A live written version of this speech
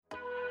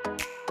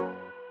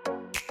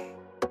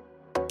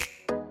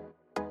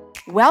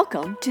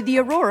Welcome to the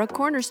Aurora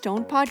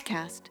Cornerstone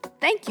Podcast.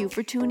 Thank you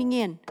for tuning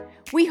in.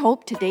 We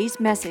hope today's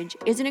message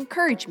is an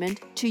encouragement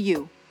to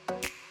you.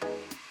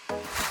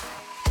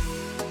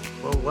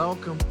 Well,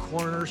 welcome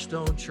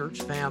Cornerstone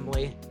Church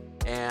family,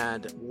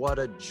 and what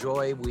a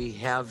joy we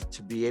have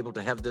to be able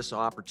to have this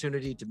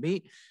opportunity to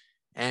meet.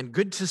 And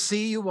good to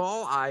see you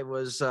all. I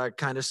was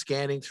kind of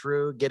scanning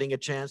through, getting a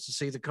chance to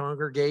see the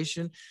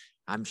congregation.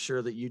 I'm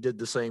sure that you did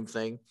the same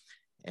thing.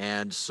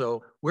 And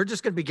so we're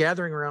just going to be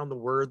gathering around the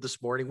Word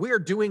this morning. We are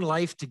doing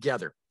life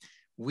together.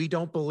 We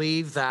don't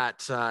believe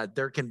that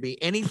there can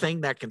be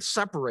anything that can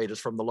separate us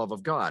from the love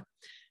of God.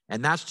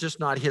 And that's just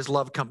not His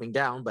love coming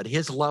down, but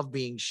His love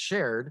being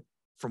shared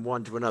from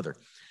one to another.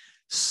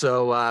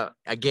 So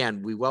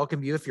again, we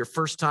welcome you. If you're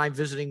first time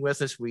visiting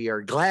with us, we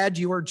are glad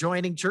you are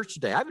joining church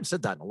today. I haven't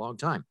said that in a long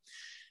time.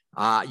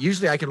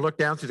 Usually I can look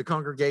down through the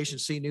congregation,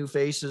 see new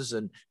faces,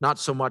 and not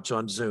so much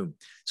on Zoom.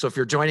 So if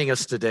you're joining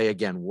us today,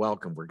 again,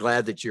 welcome. We're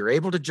glad that you're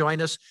able to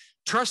join us.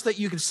 Trust that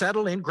you can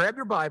settle in, grab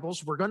your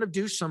Bibles. We're going to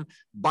do some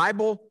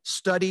Bible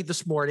study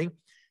this morning.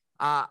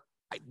 The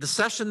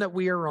session that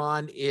we are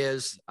on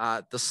is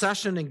the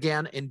session,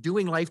 again, in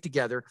doing life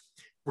together.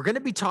 We're going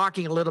to be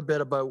talking a little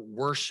bit about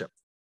worship.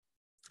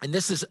 And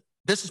this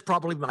is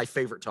probably my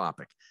favorite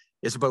topic,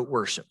 is about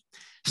worship.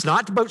 It's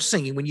not about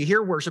singing. When you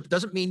hear worship, it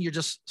doesn't mean you're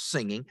just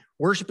singing.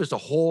 Worship is a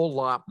whole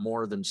lot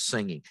more than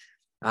singing.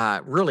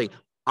 Really,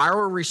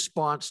 our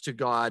response to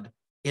God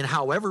in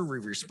however we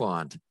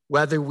respond,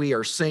 whether we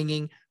are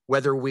singing,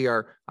 whether we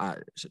are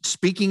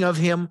speaking of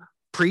Him,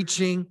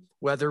 preaching,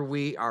 whether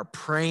we are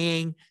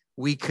praying,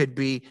 we could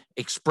be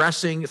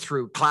expressing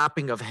through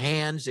clapping of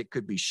hands. It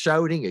could be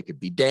shouting. It could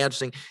be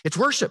dancing. It's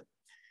worship.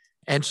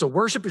 And so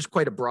worship is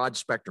quite a broad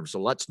spectrum,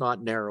 so let's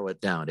not narrow it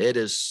down. It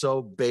is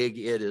so big,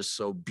 it is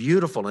so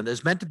beautiful, and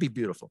it's meant to be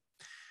beautiful.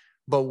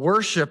 But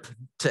worship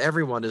to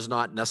everyone is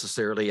not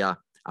necessarily a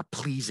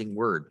pleasing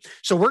word.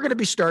 So we're going to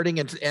be starting,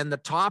 and the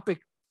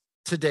topic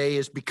today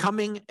is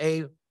becoming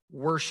a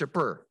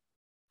worshiper.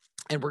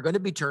 And we're going to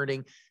be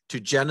turning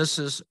to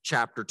Genesis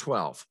chapter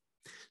 12.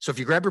 So if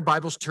you grab your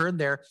Bibles, turn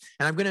there,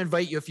 and I'm going to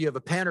invite you, if you have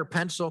a pen or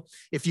pencil,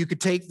 if you could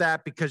take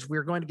that, because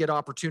we're going to get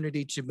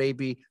opportunity to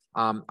maybe,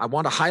 I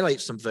want to highlight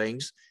some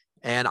things,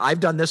 and I've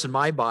done this in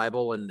my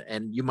Bible,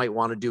 and you might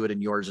want to do it in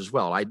yours as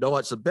well. I know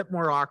it's a bit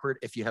more awkward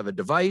if you have a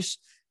device,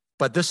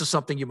 but this is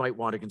something you might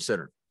want to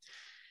consider.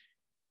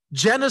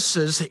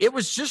 Genesis, it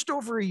was just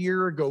over a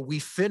year ago we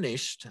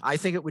finished, I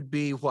think it would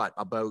be,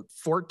 about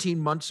 14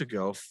 months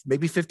ago,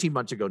 maybe 15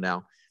 months ago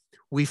now,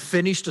 we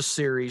finished a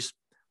series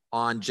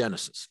on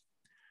Genesis.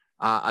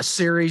 A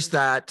series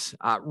that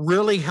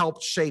really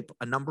helped shape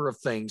a number of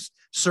things,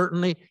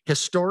 certainly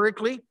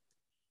historically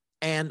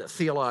and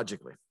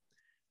theologically.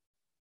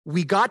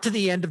 We got to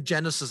the end of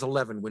Genesis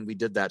 11 when we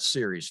did that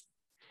series.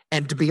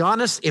 And to be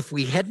honest, if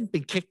we hadn't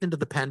been kicked into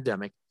the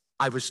pandemic,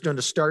 I was going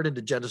to start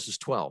into Genesis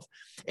 12.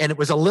 And it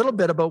was a little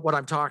bit about what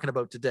I'm talking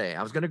about today.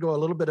 I was going to go a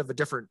little bit of a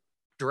different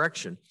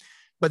direction.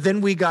 But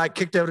then we got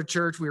kicked out of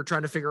church. We were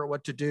trying to figure out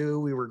what to do.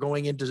 We were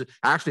going into,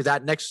 actually,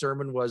 that next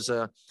sermon was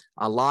a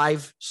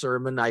live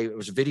sermon. It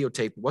was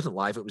videotaped. It wasn't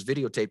live. It was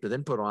videotaped and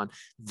then put on.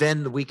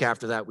 Then the week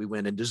after that, we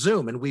went into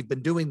Zoom. And we've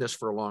been doing this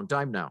for a long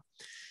time now.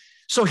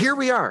 So here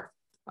we are,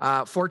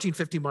 14,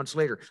 15 months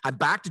later. I'm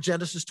back to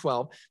Genesis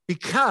 12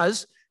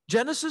 because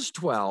Genesis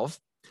 12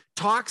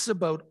 talks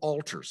about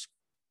altars.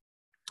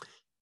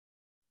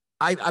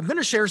 I'm going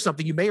to share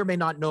something. You may or may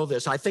not know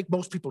this. I think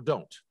most people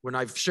don't. When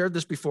I've shared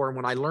this before, and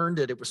when I learned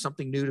it, it was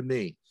something new to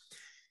me.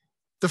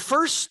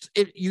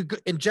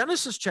 In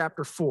Genesis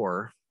chapter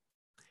 4,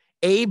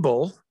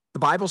 Abel, the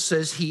Bible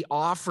says he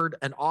offered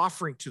an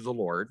offering to the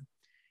Lord.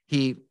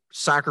 He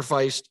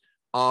sacrificed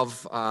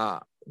of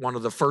one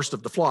of the first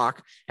of the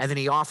flock, and then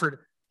he offered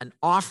an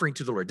offering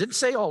to the Lord. Didn't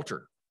say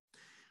altar.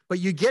 But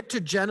you get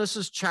to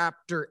Genesis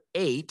chapter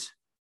 8,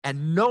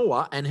 and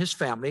Noah and his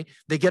family,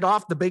 they get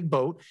off the big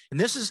boat. And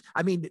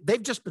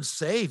they've just been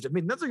saved.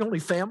 They're the only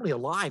family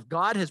alive.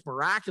 God has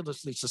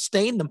miraculously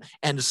sustained them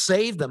and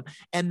saved them.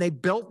 And they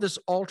built this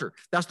altar.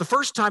 That's the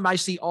first time I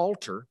see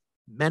altar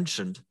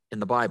mentioned in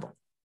the Bible.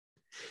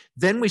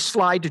 Then we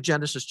slide to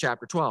Genesis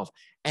chapter 12.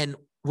 And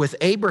with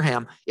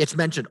Abraham, it's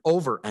mentioned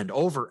over and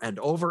over and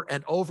over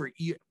and over.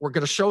 We're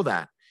going to show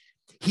that.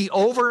 He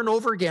over and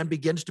over again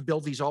begins to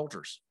build these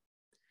altars.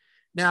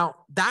 Now,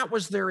 that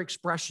was their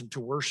expression to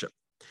worship.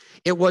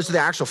 It was the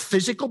actual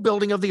physical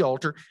building of the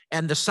altar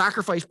and the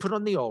sacrifice put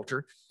on the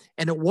altar.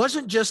 And it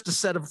wasn't just a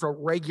set of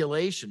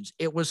regulations.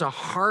 It was a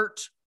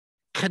heart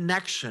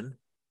connection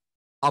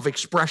of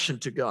expression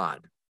to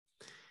God.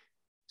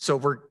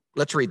 So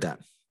let's read that.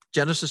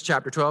 Genesis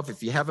chapter 12.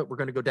 If you have it, we're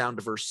going to go down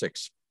to verse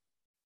 6.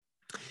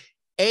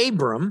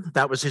 Abram,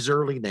 that was his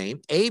early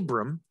name,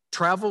 Abram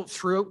traveled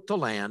throughout the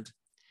land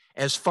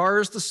as far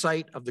as the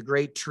site of the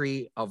great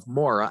tree of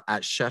Moreh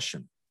at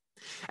Shechem.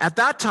 At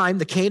that time,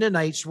 the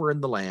Canaanites were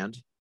in the land.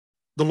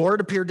 The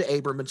Lord appeared to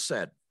Abram and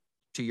said,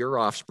 "To your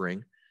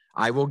offspring,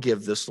 I will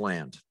give this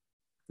land."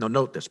 Now,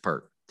 note this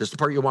part. This is the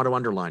part you want to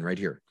underline right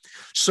here.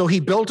 So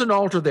he built an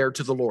altar there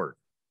to the Lord,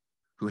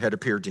 who had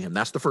appeared to him.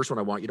 That's the first one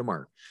I want you to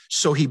mark.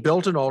 So he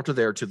built an altar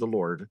there to the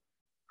Lord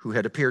who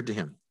had appeared to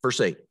him. Verse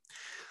 8.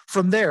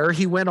 From there,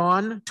 he went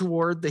on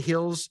toward the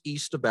hills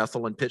east of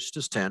Bethel and pitched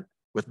his tent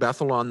with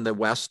Bethel on the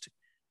west,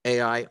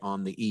 Ai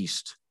on the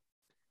east.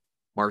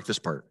 Mark this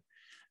part.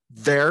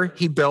 There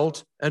he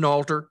built an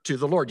altar to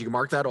the Lord. You can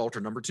mark that altar,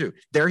 number 2.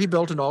 There he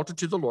built an altar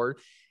to the Lord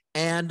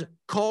and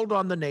called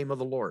on the name of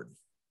the Lord.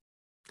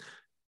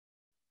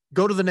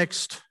 Go to the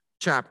next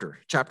chapter,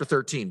 chapter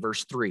 13,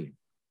 verse 3.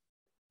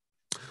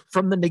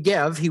 From the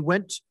Negev, he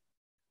went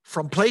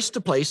from place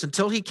to place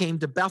until he came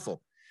to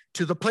Bethel,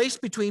 to the place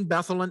between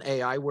Bethel and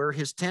Ai, where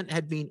his tent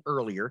had been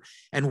earlier,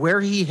 and where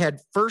he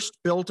had first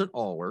built an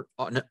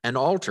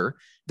altar.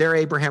 There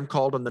Abraham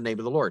called on the name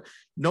of the Lord.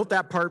 Note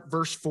that part,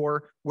 verse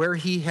 4, where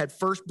he had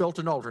first built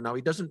an altar. Now,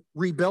 he doesn't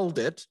rebuild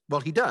it.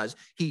 Well, he does.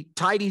 He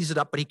tidies it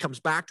up, but he comes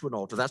back to an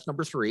altar. That's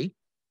number 3.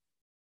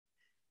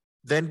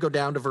 Then go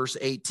down to verse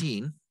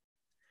 18.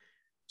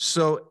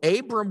 So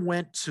Abram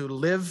went to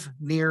live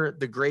near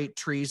the great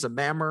trees of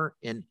Mamre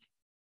in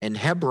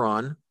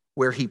Hebron,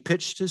 where he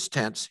pitched his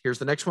tents. Here's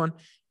the next one.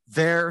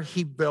 There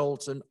he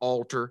built an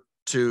altar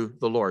to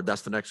the Lord.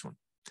 That's the next one.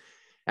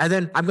 And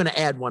then I'm going to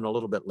add one a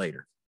little bit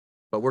later,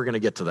 but we're going to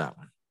get to that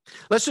one.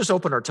 Let's just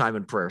open our time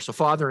in prayer. So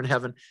Father in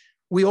heaven,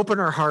 we open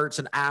our hearts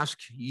and ask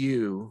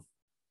you,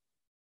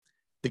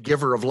 the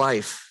giver of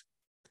life,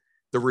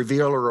 the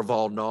revealer of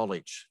all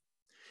knowledge,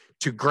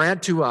 to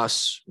grant to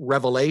us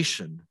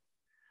revelation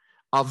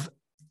of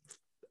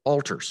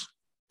altars,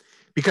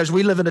 because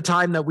we live in a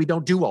time that we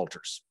don't do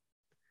altars.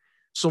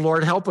 So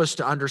Lord, help us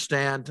to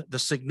understand the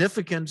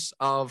significance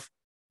of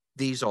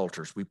these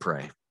altars, we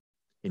pray.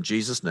 In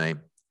Jesus'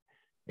 name,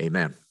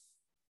 amen.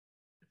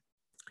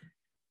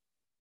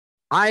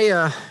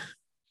 I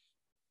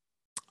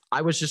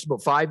was just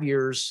about 5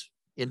 years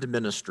into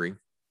ministry,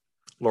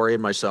 Lori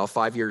and myself,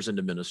 5 years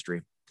into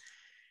ministry.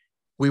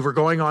 We were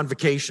going on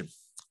vacation.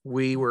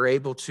 We were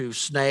able to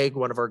snag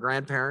one of our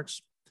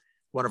grandparents,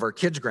 one of our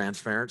kids'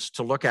 grandparents,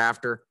 to look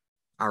after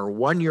our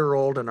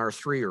 1-year-old and our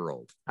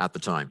 3-year-old at the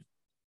time.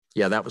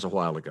 Yeah, that was a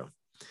while ago.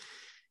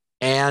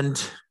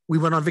 And we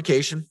went on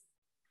vacation.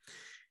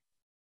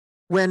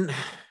 When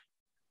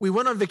we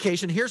went on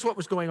vacation, here's what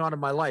was going on in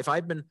my life.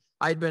 I'd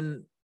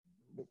been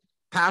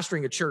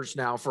pastoring a church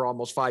now for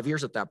almost 5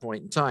 years at that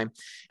point in time.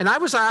 And I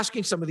was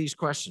asking some of these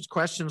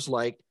questions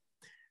like,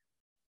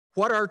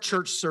 what are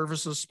church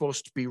services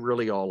supposed to be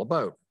really all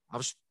about? I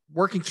was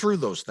working through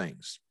those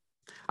things.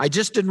 I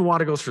just didn't want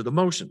to go through the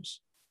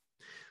motions.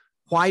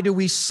 Why do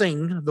we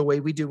sing the way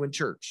we do in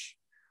church?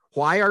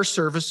 Why are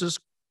services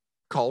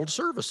called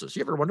services?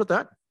 You ever wondered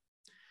that?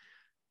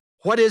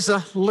 What is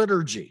a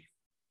liturgy?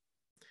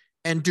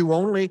 And do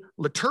only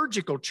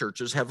liturgical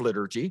churches have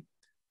liturgy?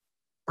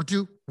 Or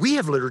do we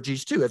have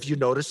liturgies too? If you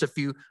notice, if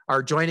you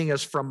are joining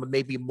us from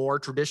maybe more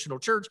traditional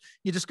church,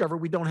 you discover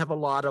we don't have a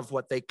lot of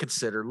what they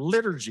consider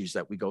liturgies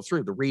that we go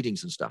through, the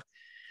readings and stuff.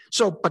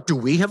 So, but do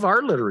we have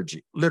our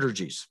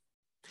liturgies?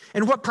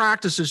 And what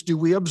practices do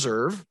we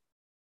observe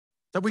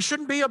that we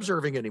shouldn't be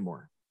observing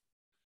anymore?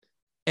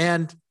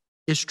 And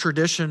is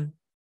tradition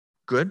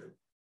good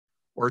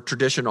or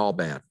tradition all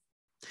bad?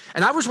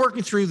 And I was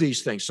working through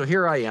these things. So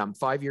here I am,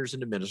 5 years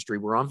into ministry.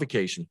 We're on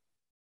vacation.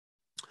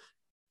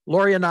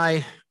 Lori and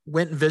I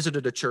went and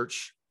visited a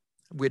church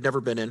we had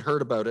never been in,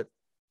 heard about it.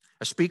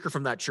 A speaker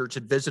from that church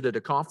had visited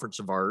a conference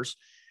of ours.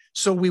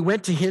 So we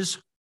went to his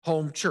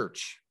home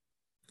church.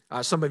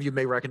 Some of you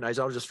may recognize,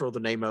 I'll just throw the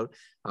name out.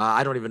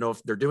 I don't even know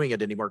if they're doing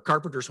it anymore.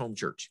 Carpenter's Home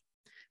Church.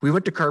 We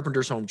went to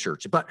Carpenter's Home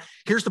Church. But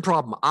here's the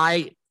problem.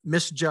 I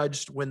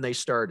misjudged when they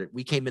started.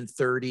 We came in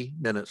 30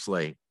 minutes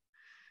late.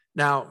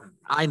 Now,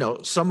 I know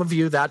some of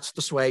you, that's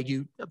the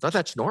swag.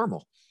 That's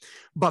normal.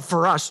 But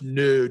for us,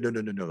 no,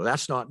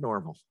 that's not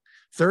normal.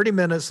 30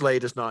 minutes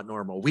late is not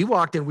normal. We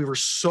walked in, we were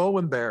so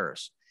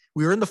embarrassed.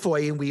 We were in the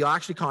foyer and we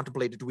actually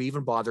contemplated, do we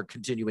even bother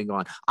continuing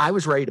on? I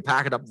was ready to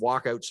pack it up,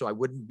 walk out so I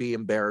wouldn't be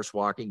embarrassed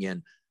walking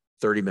in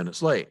 30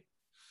 minutes late.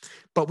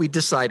 But we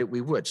decided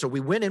we would. So we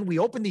went in, we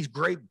opened these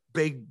great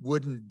big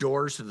wooden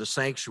doors to the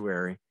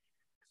sanctuary.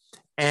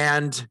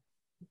 And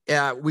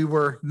we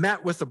were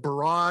met with a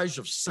barrage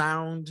of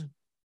sound,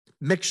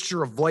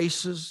 mixture of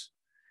voices,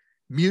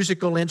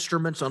 musical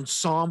instruments,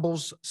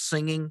 ensembles,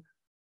 singing,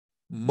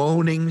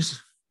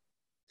 moanings.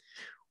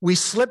 We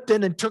slipped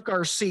in and took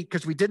our seat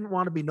because we didn't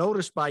want to be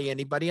noticed by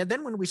anybody. And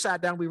then when we sat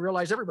down, we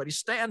realized everybody's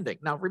standing.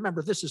 Now,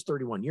 remember, this is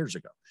 31 years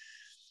ago.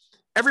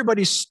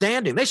 Everybody's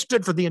standing. They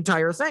stood for the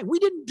entire thing. We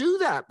didn't do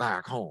that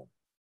back home.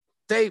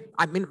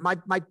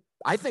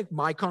 I think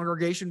my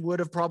congregation would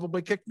have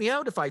probably kicked me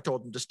out if I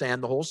told them to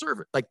stand the whole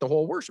service, like the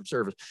whole worship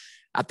service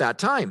at that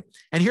time.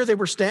 And here they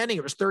were standing.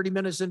 It was 30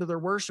 minutes into their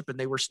worship and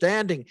they were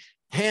standing,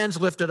 hands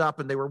lifted up,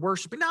 and they were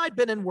worshiping. Now, I'd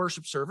been in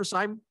worship service.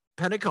 I'm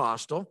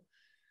Pentecostal.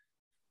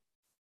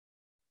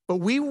 But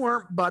we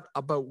weren't but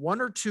about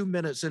 1 or 2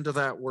 minutes into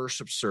that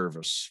worship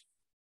service.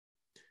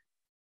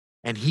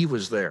 And he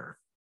was there.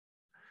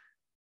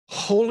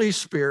 Holy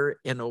Spirit,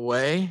 in a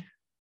way,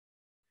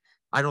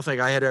 I don't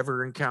think I had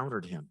ever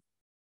encountered him.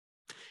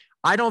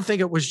 I don't think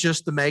it was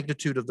just the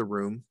magnitude of the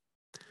room.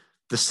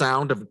 the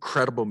sound of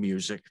incredible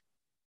music.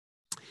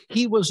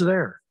 He was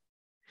there.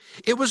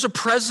 It was a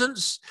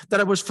presence that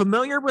I was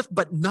familiar with,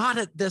 but not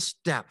at this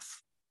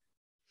depth.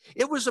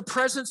 It was a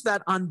presence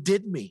that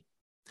undid me.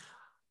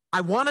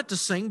 I wanted to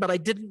sing, but I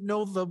didn't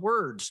know the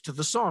words to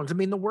the songs. I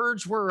mean, the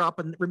words were up,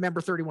 and remember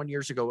 31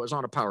 years ago, it was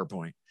on a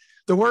PowerPoint.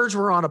 The words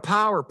were on a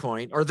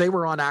PowerPoint, or they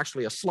were on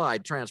actually a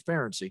slide,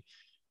 transparency.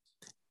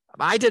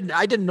 I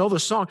didn't know the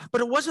song,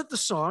 but it wasn't the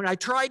song. I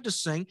tried to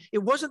sing. It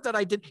wasn't that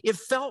I did. It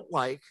felt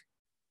like,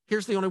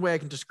 here's the only way I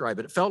can describe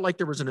it. It felt like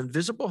there was an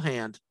invisible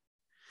hand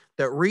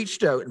that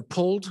reached out and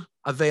pulled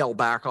a veil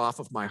back off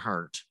of my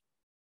heart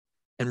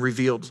and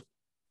revealed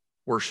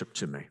worship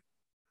to me.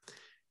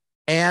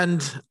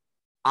 And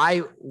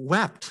I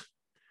wept.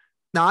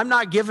 Now, I'm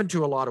not given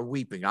to a lot of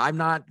weeping. I'm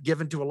not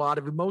given to a lot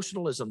of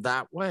emotionalism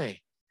that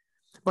way.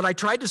 But I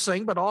tried to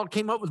sing, but all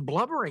came out with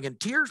blubbering, and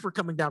tears were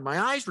coming down. My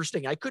eyes were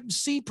stinging. I couldn't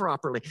see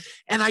properly.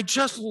 And I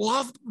just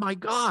loved my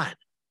God.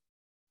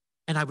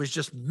 And I was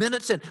just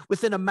minutes in.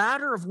 Within a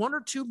matter of 1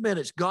 or 2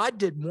 minutes, God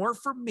did more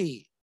for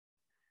me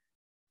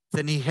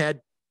than he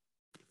had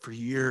for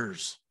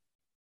years.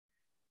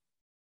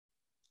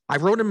 I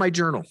wrote in my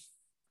journal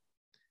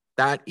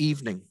that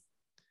evening.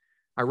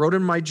 I wrote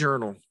in my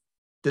journal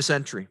this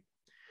entry.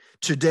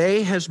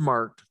 Today has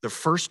marked the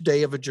first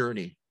day of a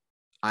journey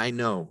I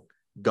know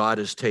God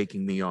is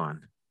taking me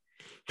on.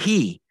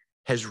 He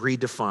has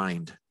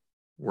redefined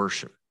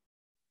worship.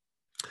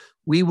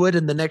 We would,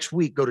 in the next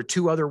week, go to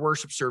 2 other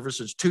worship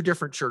services, 2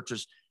 different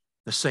churches.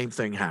 The same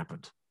thing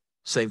happened.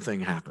 Same thing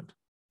happened.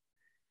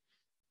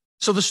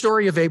 So the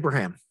story of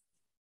Abraham,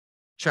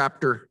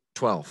 chapter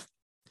 12.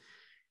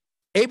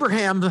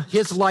 Abraham,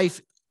 his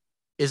life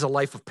is a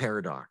life of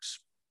paradox.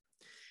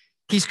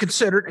 He's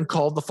considered and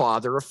called the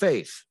father of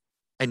faith,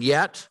 and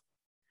yet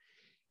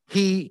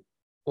he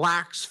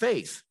lacks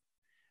faith.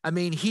 I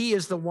mean, he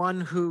is the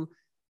one who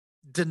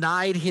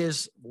denied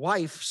his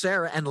wife,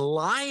 Sarah, and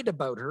lied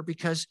about her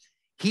because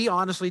he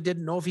honestly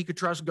didn't know if he could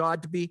trust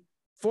God to be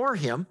for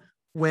him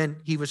when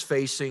he was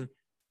facing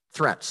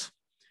threats.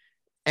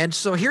 And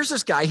so here's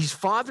this guy, he's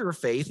father of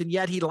faith, and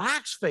yet he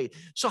lacks faith.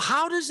 So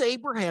how does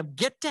Abraham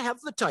get to have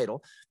the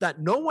title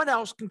that no one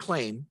else can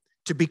claim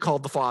to be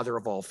called the father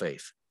of all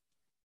faith?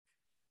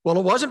 Well,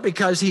 it wasn't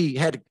because he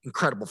had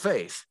incredible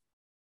faith.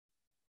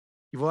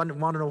 You want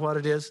to know what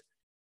it is?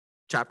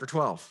 Chapter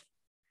 12.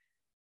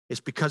 It's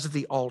because of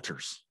the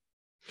altars.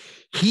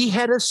 He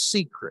had a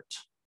secret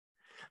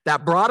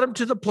that brought him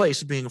to the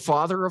place of being a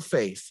father of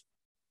faith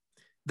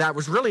that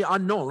was really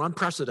unknown,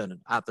 unprecedented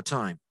at the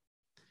time,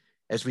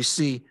 as we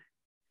see,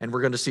 and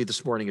we're going to see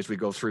this morning as we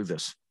go through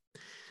this.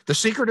 The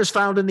secret is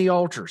found in the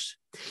altars.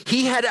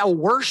 He had a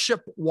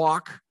worship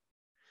walk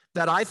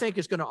that I think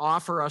is going to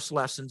offer us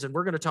lessons, and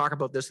we're going to talk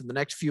about this in the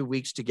next few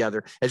weeks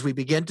together as we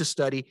begin to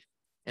study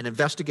and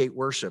investigate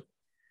worship,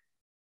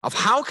 of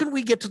how can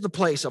we get to the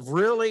place of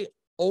really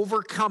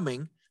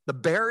overcoming the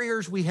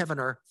barriers we have in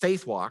our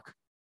faith walk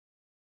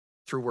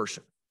through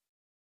worship.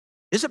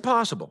 Is it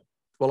possible?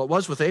 Well, it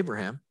was with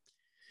Abraham.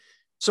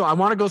 So I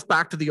want to go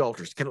back to the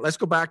altars. Let's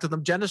go back to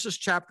them. Genesis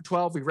chapter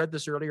 12, we read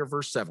this earlier,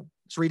 verse 7.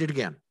 Let's read it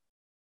again.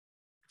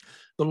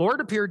 The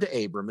Lord appeared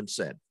to Abram and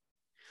said,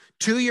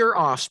 "To your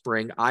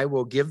offspring I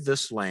will give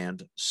this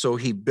land." So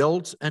he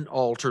built an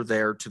altar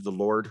there to the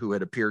Lord who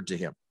had appeared to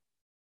him.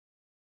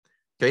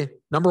 Okay,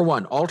 number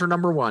one, altar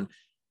number one,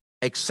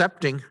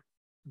 accepting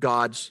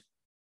God's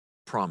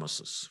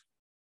promises.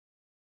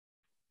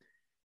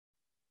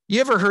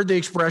 You ever heard the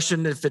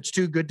expression, if it's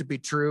too good to be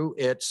true,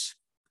 it's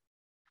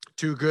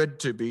too good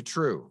to be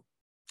true,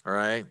 all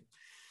right?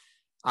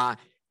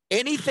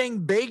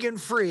 Anything big and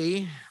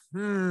free,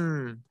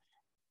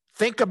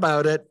 think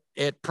about it,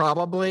 it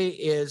probably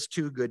is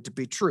too good to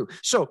be true.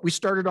 So we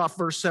started off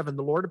verse 7.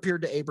 The Lord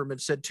appeared to Abram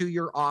and said, "To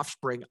your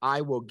offspring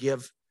I will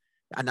give."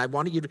 And I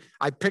wanted you to,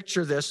 I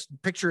picture this,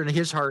 picture in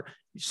his heart,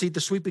 you see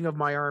the sweeping of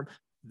my arm,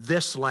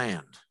 this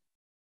land,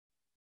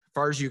 as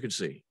far as you can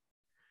see.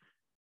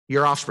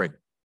 Your offspring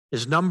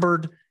is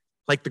numbered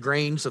like the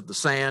grains of the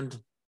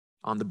sand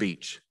on the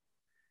beach.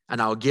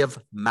 And I'll give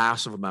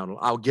massive amount.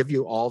 I'll give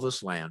you all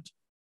this land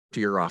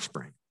to your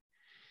offspring.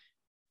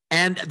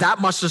 And that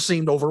must have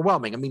seemed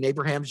overwhelming. I mean,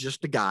 Abraham's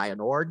just a guy, an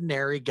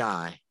ordinary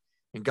guy.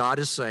 And God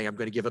is saying, I'm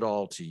going to give it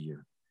all to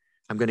you.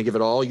 I'm going to give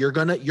it all. You're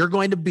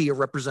going to be a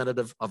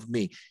representative of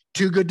me.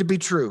 Too good to be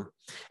true.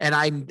 And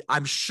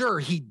I'm sure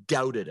he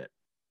doubted it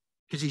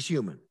because he's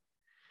human.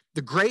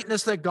 The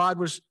greatness that God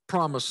was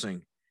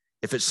promising,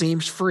 if it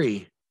seems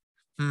free,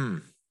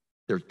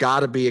 there's got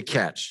to be a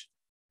catch.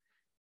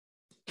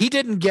 He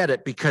didn't get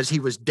it because he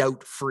was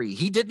doubt-free.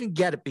 He didn't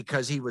get it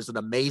because he was an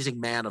amazing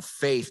man of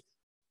faith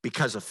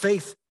because of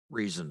faith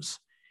reasons.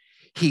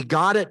 He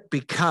got it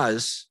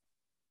because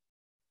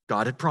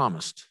God had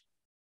promised.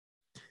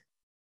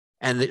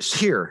 And it's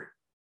here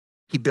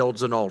he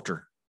builds an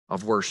altar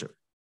of worship.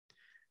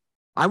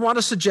 I want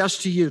to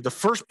suggest to you the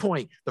first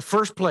point, the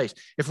first place,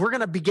 if we're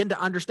going to begin to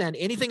understand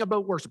anything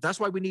about worship, that's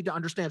why we need to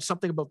understand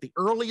something about the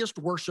earliest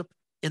worship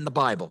in the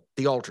Bible,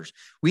 the altars.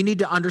 We need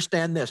to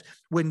understand this.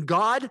 When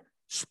God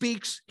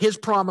speaks his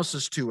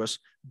promises to us,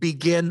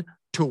 begin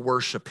to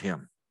worship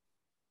him.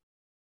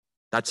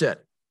 That's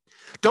it.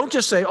 Don't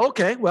just say,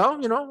 okay, well,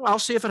 I'll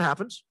see if it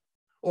happens.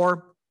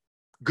 Or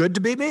good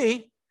to be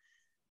me.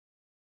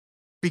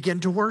 Begin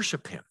to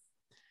worship him.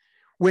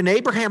 When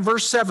Abraham,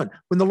 verse 7,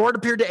 when the Lord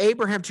appeared to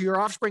Abraham, to your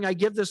offspring, I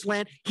give this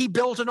land, he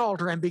built an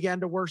altar and began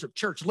to worship.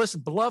 Church,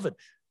 listen, beloved,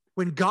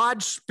 when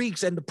God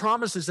speaks and the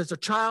promises as a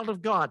child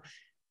of God,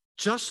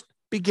 just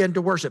begin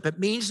to worship. It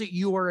means that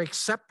you are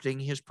accepting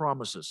his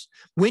promises.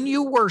 When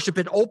you worship,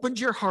 it opens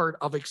your heart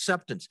of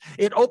acceptance.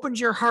 It opens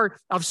your heart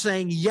of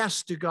saying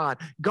yes to God.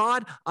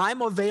 God,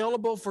 I'm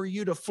available for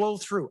you to flow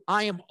through.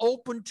 I am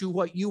open to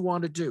what you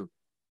want to do.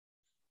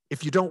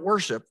 If you don't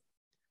worship,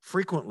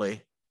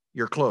 frequently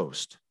you're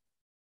closed.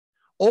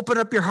 Open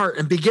up your heart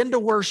and begin to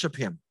worship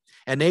him.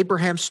 And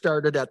Abraham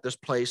started at this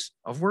place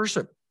of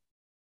worship.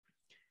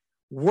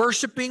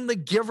 Worshiping the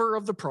giver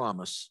of the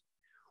promise,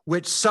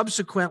 which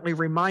subsequently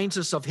reminds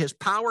us of his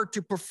power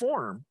to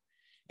perform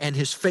and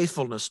his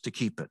faithfulness to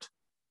keep it.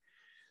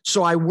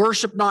 So I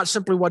worship not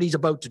simply what he's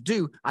about to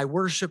do, I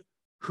worship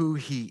who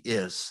he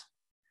is.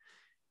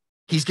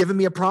 He's given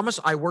me a promise,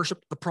 I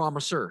worship the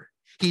promiser.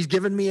 He's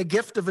given me a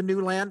gift of a new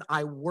land,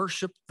 I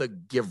worship the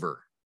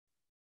giver.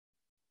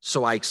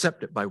 So I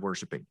accept it by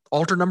worshiping.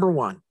 Altar number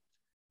 1,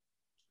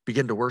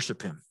 begin to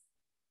worship him.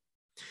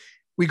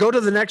 We go to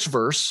the next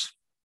verse.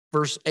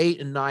 Verse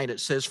 8 and 9,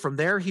 it says, from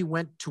there he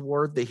went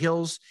toward the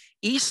hills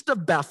east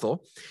of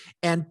Bethel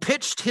and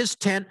pitched his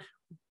tent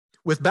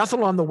with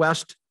Bethel on the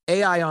west,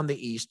 Ai on the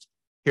east.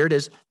 Here it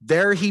is.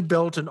 There he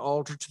built an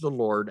altar to the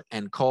Lord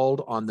and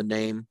called on the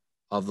name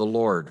of the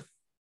Lord.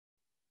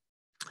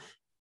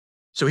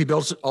 So he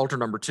builds altar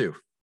number 2.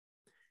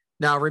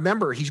 Now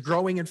remember, he's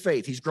growing in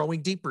faith. He's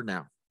growing deeper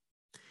now.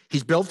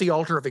 He's built the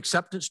altar of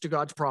acceptance to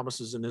God's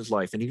promises in his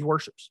life, and he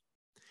worships.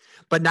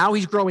 But now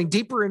he's growing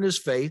deeper in his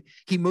faith.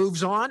 He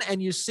moves on,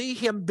 and you see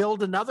him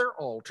build another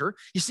altar.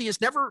 You see,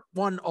 it's never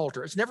one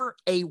altar. It's never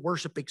a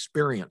worship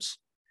experience.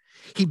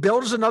 He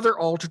builds another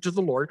altar to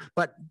the Lord,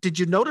 but did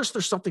you notice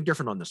there's something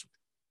different on this one?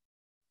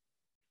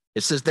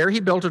 It says there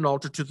he built an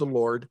altar to the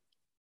Lord,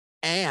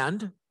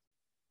 and,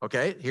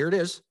 okay, here it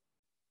is.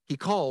 He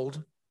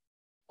called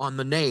on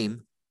the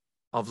name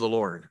of the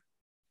Lord.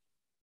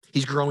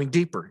 He's growing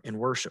deeper in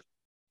worship.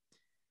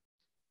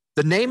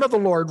 The name of the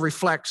Lord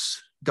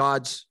reflects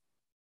God's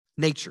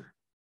nature,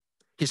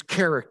 his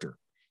character,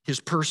 his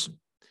person.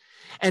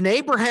 And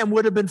Abraham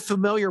would have been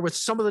familiar with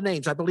some of the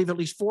names. I believe at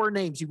least 4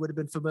 names he would have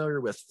been familiar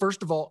with.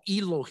 First of all,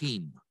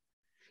 Elohim.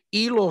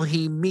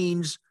 Elohim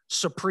means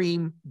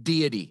supreme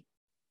deity.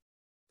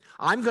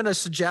 I'm going to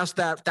suggest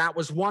that that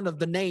was one of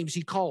the names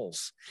he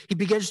calls. He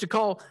begins to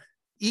call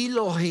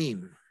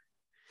Elohim,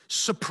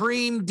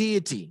 supreme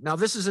deity. Now,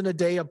 this is in a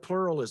day of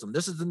pluralism.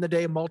 This is in the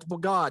day of multiple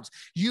gods.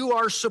 You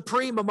are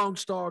supreme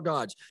amongst all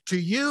gods. To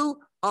you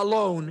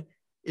alone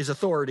is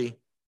authority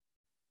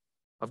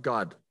of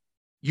God.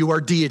 You are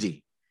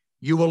deity.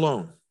 You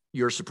alone.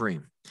 You're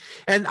supreme.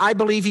 And I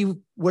believe he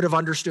would have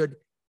understood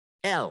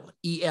El,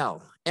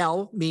 E-L.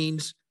 El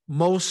means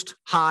most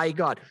high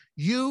God.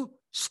 You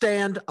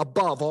stand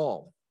above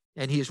all,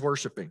 and he is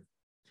worshiping.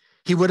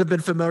 He would have been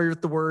familiar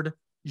with the word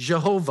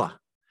Jehovah.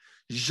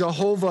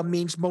 Jehovah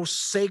means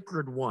most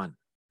sacred one.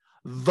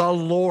 The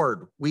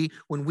Lord.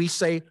 When we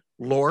say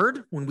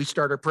Lord, when we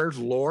start our prayers,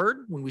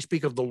 Lord, when we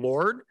speak of the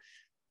Lord,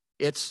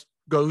 it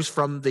goes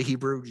from the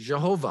Hebrew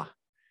Jehovah.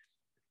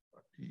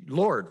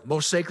 Lord,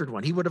 most sacred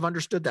one. He would have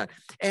understood that.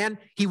 And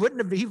he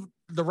wouldn't have,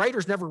 the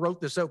writers never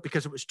wrote this out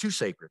because it was too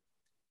sacred.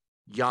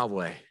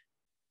 Yahweh,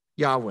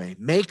 Yahweh,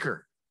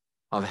 maker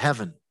of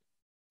heaven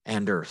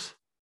and earth.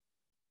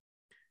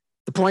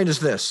 The point is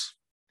this.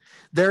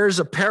 There is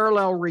a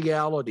parallel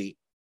reality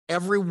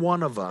every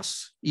one of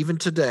us, even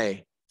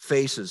today,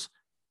 faces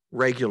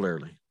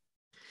regularly.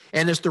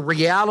 And it's the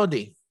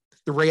reality.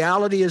 The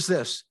reality is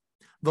this.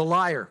 The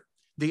liar,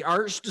 the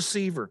arch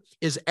deceiver,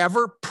 is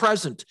ever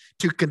present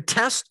to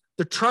contest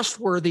the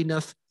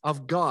trustworthiness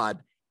of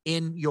God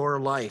in your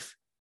life.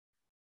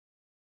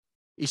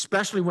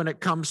 Especially when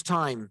it comes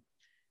time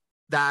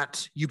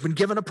that you've been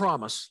given a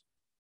promise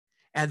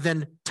and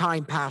then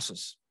time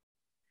passes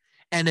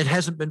and it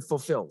hasn't been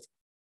fulfilled.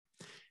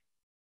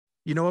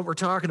 You know what we're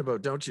talking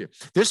about, don't you?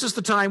 This is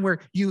the time where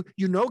you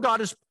know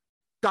God has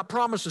got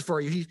promises for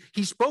you.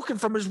 He's spoken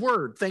from his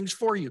word, things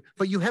for you,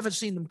 but you haven't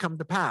seen them come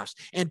to pass.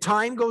 And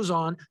time goes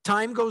on,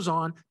 time goes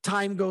on,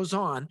 time goes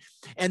on.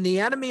 And the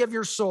enemy of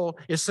your soul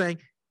is saying,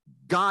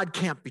 God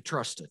can't be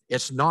trusted.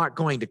 It's not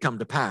going to come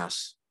to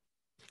pass.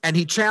 And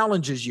he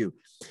challenges you.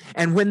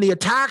 And when the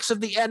attacks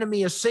of the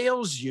enemy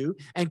assails you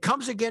and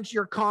comes against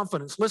your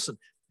confidence, listen,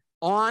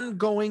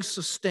 ongoing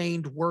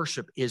sustained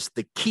worship is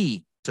the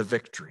key to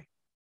victory.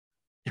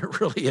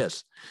 It really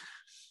is.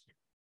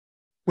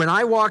 When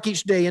I walk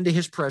each day into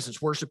his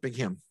presence, worshiping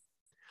him,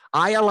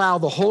 I allow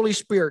the Holy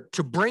Spirit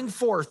to bring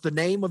forth the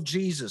name of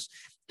Jesus,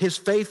 his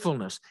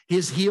faithfulness,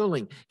 his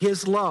healing,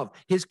 his love,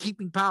 his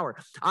keeping power.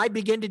 I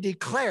begin to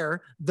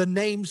declare the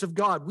names of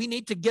God. We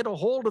need to get a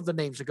hold of the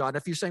names of God.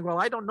 If you're saying, well,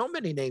 I don't know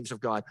many names of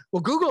God,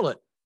 well, Google it.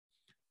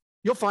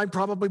 You'll find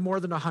probably more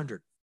than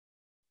 100.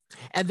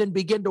 And then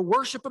begin to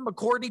worship him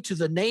according to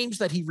the names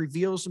that he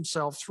reveals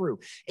himself through.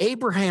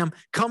 Abraham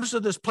comes to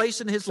this place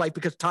in his life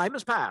because time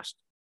has passed.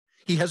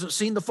 He hasn't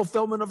seen the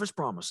fulfillment of his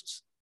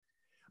promises,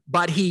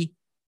 but he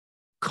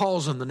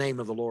calls on the name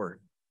of the Lord.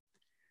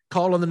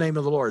 Call on the name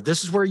of the Lord.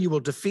 This is where you will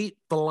defeat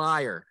the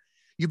liar.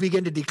 You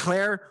begin to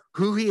declare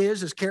who he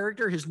is, his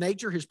character, his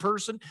nature, his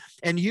person,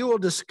 and you will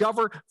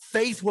discover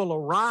faith will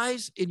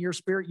arise in your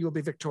spirit. You will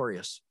be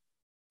victorious.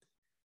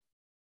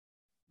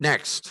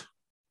 Next,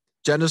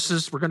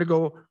 Genesis, we're going to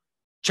go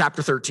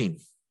chapter 13.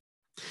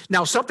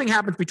 Now, something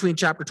happens between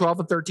chapter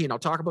 12 and 13. I'll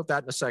talk about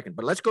that in a second,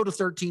 but let's go to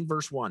 13,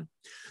 verse 1.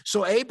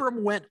 So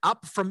Abram went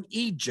up from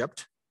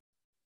Egypt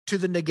to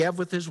the Negev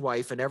with his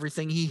wife and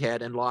everything he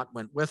had, and Lot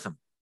went with him.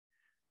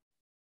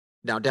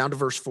 Now, down to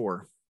verse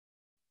 4.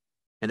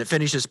 And it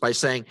finishes by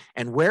saying,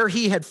 and where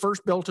he had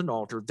first built an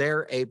altar,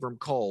 there Abram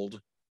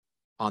called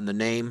on the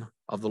name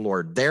of the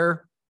Lord.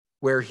 There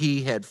where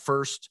he had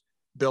first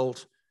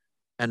built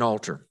an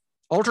altar.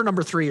 Altar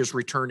number 3 is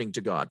returning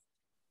to God.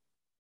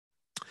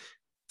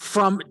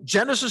 From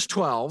Genesis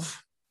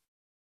 12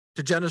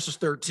 to Genesis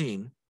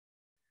 13,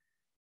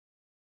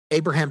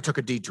 Abraham took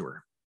a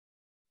detour.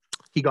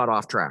 He got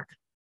off track.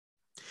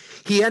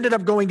 He ended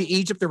up going to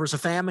Egypt. There was a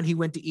famine. He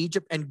went to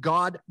Egypt, and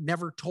God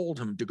never told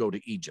him to go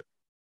to Egypt.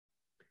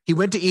 He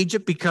went to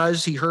Egypt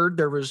because he heard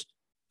there was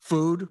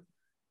food,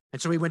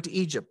 and so he went to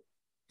Egypt.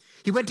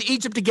 He went to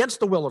Egypt against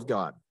the will of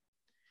God.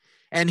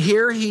 And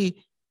here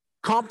he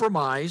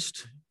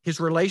compromised his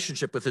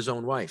relationship with his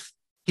own wife.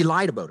 He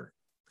lied about her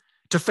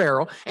to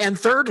Pharaoh. And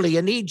thirdly,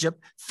 in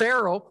Egypt,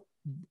 Pharaoh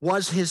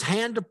was his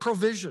hand of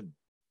provision.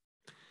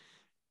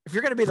 If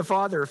you're going to be the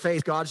father of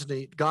faith,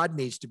 God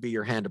needs to be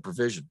your hand of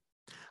provision.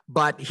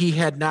 But he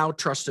had now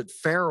trusted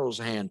Pharaoh's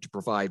hand to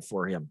provide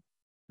for him.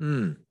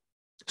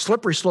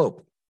 Slippery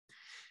slope.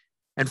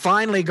 And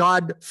finally,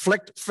 God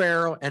flicked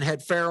Pharaoh and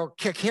had Pharaoh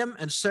kick him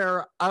and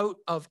Sarah out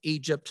of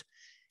Egypt.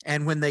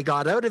 And when they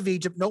got out of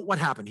Egypt, note what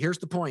happened. Here's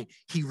the point.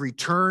 He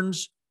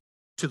returns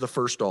to the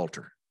first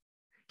altar.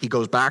 He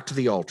goes back to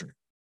the altar.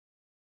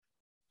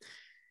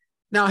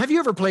 Now, have you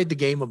ever played the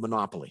game of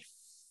Monopoly?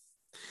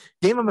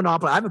 Game of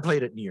Monopoly, I haven't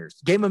played it in years.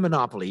 Game of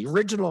Monopoly,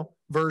 original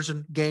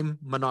version game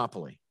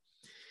Monopoly.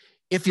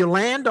 If you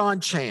land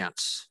on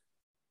chance,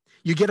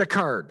 you get a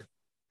card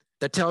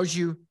that tells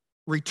you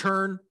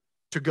return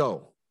to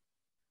go,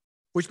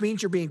 which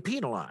means you're being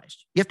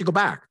penalized. You have to go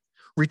back.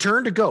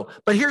 Return to go.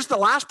 But here's the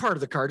last part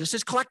of the card. It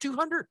says collect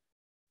 200.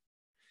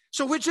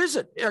 So which is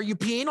it? Are you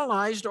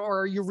penalized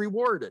or are you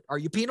rewarded? Are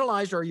you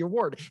penalized or are you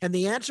rewarded? And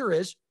the answer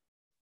is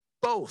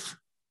both.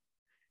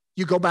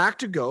 You go back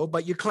to go,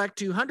 but you collect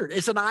 200.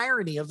 It's an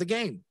irony of the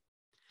game.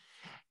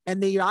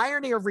 And the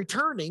irony of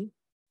returning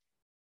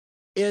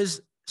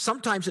is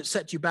sometimes it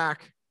sets you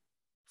back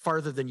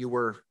farther than you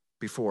were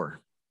before.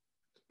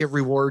 It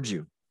rewards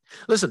you.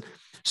 Listen,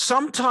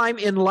 sometime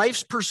in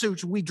life's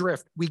pursuits, we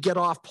drift. We get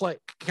off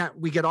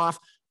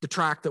the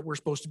track that we're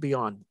supposed to be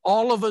on.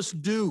 All of us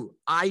do.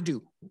 I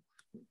do.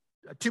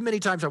 Too many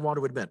times I want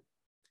to admit,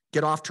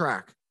 get off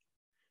track.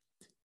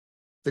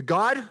 The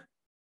God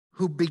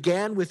who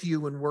began with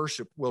you in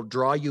worship will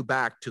draw you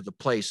back to the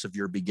place of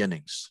your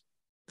beginnings,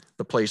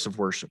 the place of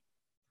worship.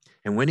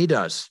 And when he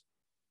does,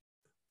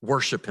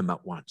 worship him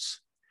at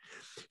once.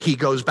 He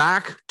goes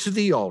back to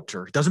the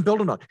altar. He doesn't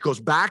build another. He goes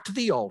back to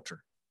the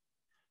altar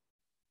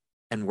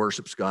and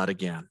worships God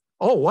again.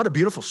 Oh, what a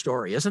beautiful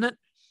story, isn't it?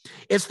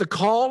 It's the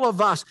call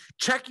of us.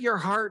 Check your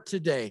heart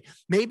today.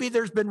 Maybe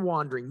there's been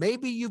wandering.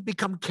 Maybe you've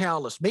become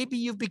callous. Maybe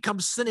you've become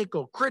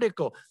cynical,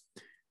 critical,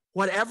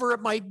 whatever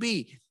it might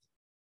be.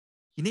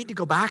 You need to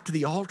go back to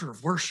the altar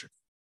of worship.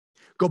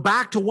 Go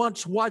back to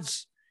once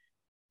was.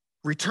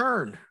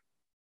 Return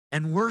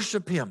and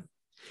worship him.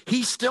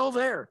 He's still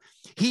there.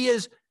 He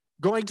is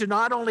going to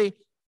not only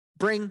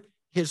bring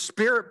his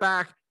spirit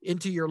back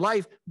into your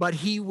life, but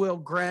he will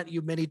grant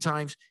you many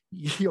times.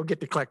 You'll get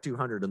to collect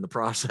 200 in the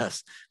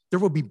process. There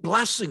will be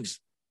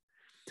blessings.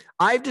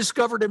 I've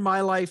discovered in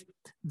my life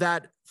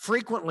that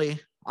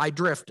frequently I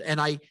drift and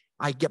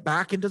I get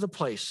back into the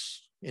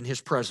place in his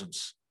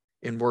presence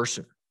in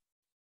worship.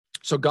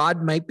 So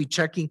God might be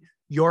checking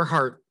your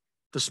heart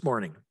this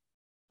morning.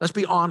 Let's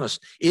be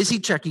honest. Is he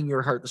checking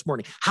your heart this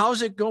morning?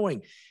 How's it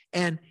going?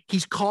 And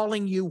he's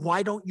calling you.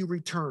 Why don't you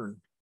return?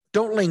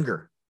 Don't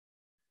linger.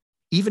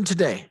 Even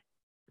today.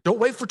 Don't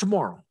wait for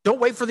tomorrow. Don't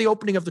wait for the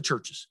opening of the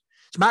churches.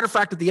 As a matter of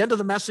fact, at the end of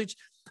the message,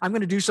 I'm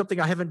going to do something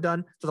I haven't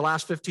done for the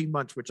last 15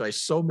 months, which I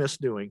so miss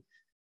doing.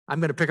 I'm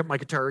going to pick up my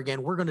guitar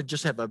again. We're going to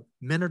just have a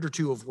minute or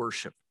two of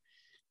worship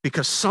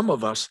because some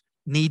of us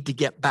need to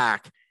get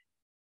back,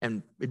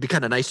 and it'd be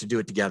kind of nice to do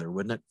it together,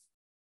 wouldn't it?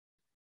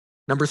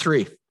 Number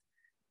 3,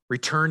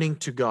 returning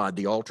to God,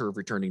 the altar of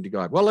returning to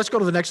God. Well, let's go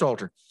to the next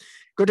altar.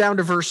 Go down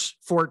to verse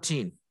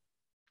 14.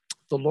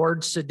 The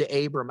Lord said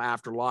to Abram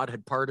after Lot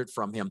had parted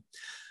from him,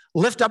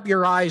 lift up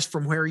your eyes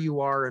from where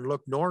you are and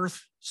look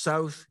north,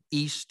 south,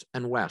 east,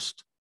 and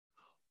west.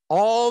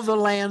 All the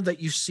land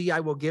that you see I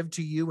will give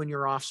to you and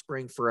your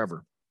offspring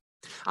forever.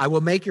 I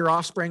will make your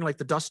offspring like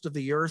the dust of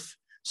the earth,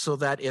 so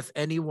that if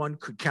anyone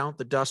could count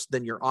the dust,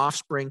 then your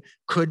offspring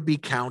could be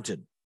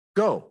counted.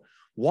 Go,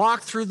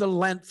 walk through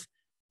the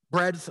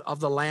breadth of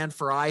the land,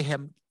 for I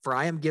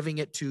am giving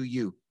it to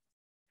you.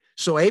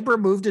 So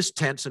Abram moved his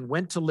tents and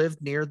went to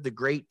live near the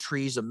great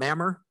trees of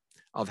Mamre,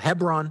 of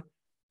Hebron.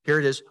 Here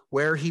it is,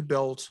 where he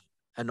built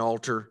an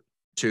altar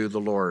to the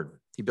Lord.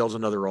 He builds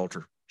another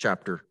altar,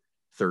 chapter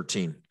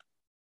 13.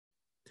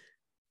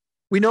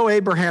 We know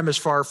Abraham is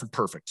far from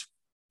perfect.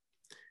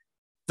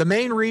 The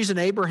main reason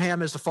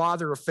Abraham is the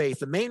father of faith,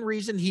 the main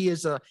reason he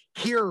is a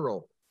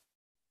hero,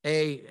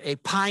 a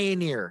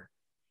pioneer,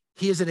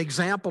 he is an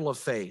example of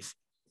faith,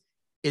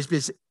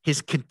 is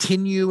his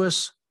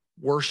continuous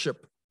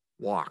worship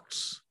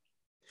walks.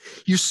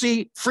 You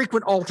see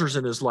frequent altars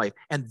in his life,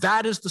 and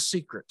that is the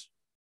secret.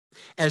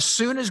 As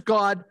soon as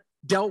God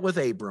dealt with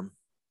Abram,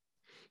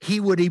 he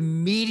would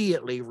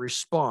immediately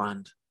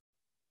respond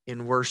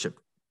in worship.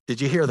 Did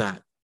you hear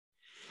that?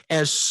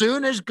 As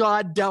soon as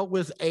God dealt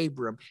with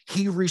Abram,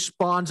 he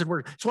responds in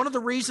worship. It's one of the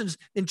reasons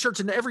in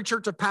church, in every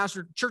church I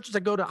pastor, churches I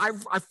go to,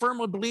 I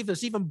firmly believe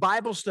this, even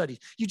Bible studies.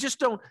 You just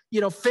don't,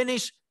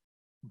 finish,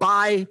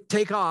 buy,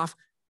 take off.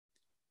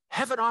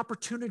 Have an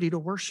opportunity to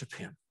worship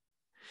him.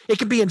 It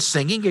could be in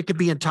singing. It could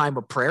be in time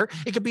of prayer.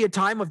 It could be a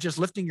time of just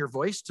lifting your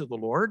voice to the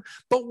Lord,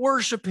 but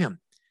worship him.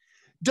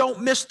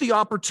 Don't miss the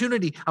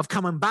opportunity of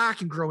coming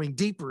back and growing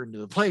deeper into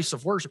the place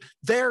of worship.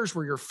 There's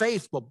where your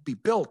faith will be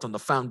built on the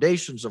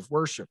foundations of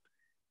worship.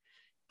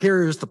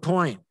 Here is the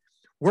point.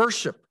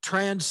 Worship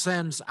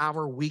transcends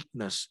our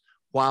weakness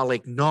while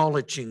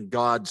acknowledging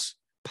God's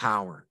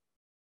power.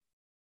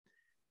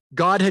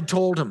 God had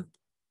told him,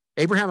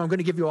 Abraham, I'm going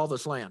to give you all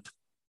this land.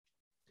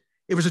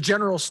 It was a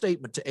general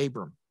statement to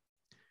Abram.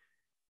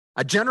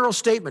 A general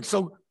statement.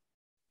 So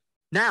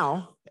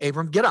now,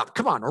 Abram, get up.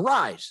 Come on,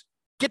 arise.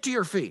 Get to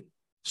your feet.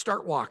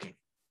 Start walking.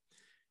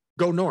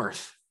 Go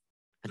north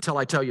until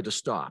I tell you to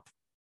stop.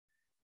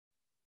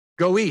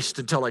 Go east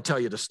until I tell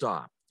you to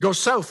stop. Go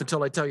south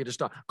until I tell you to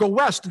stop. Go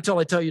west until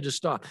I tell you to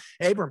stop.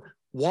 Abram,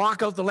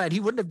 walk out the land.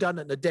 He wouldn't have done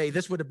it in a day.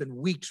 This would have been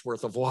weeks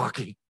worth of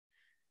walking.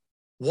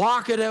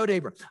 Walk it out,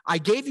 Abram. I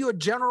gave you a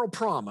general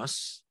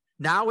promise.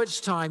 Now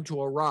it's time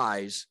to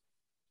arise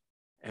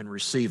and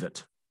receive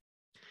it.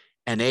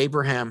 And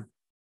Abraham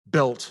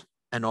built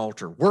an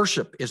altar.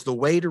 Worship is the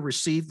way to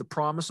receive the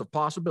promise of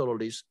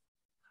possibilities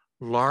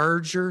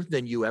larger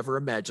than you ever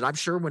imagined. I'm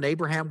sure when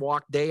Abraham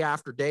walked day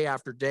after day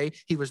after day,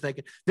 he was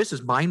thinking, this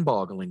is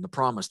mind-boggling, the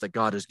promise that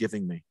God is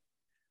giving me.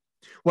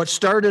 What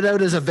started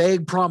out as a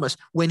vague promise,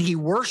 when he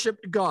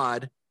worshiped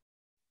God,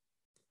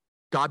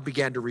 God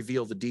began to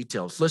reveal the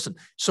details. Listen,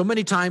 so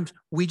many times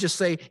we just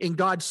say in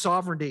God's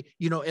sovereignty,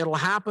 it'll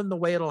happen the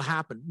way it'll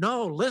happen.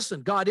 No,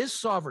 listen, God is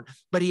sovereign,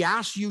 but he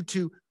asks you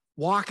to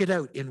walk it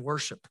out in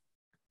worship.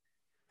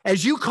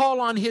 As you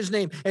call on his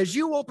name, as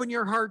you open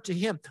your heart to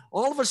him,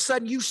 all of a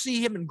sudden you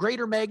see him in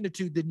greater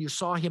magnitude than you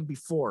saw him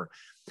before.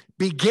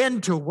 Begin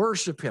to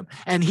worship him,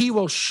 and he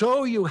will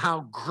show you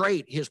how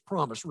great his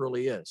promise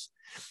really is.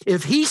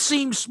 If he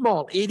seems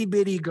small,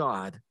 itty-bitty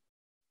God, it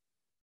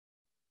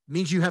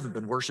means you haven't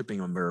been worshiping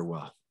him very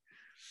well.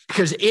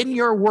 Because in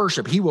your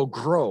worship, he will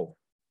grow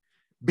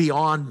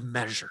beyond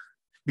measure,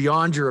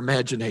 beyond your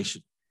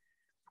imagination,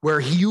 where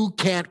you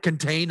can't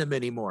contain him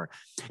anymore.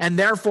 And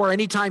therefore,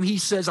 anytime he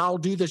says, I'll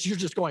do this, you're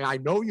just going, I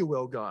know you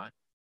will, God,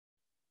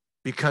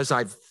 because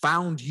I've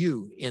found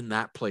you in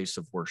that place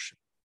of worship.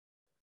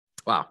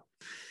 Wow.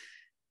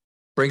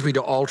 Brings me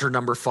to altar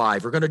number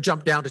 5. We're going to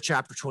jump down to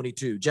chapter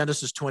 22,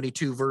 Genesis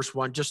 22, verse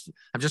 1.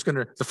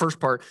 The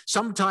first part.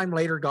 Sometime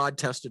later, God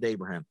tested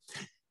Abraham.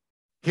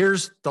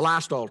 Here's the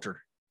last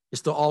altar.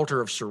 It's the altar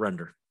of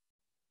surrender.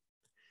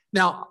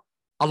 Now,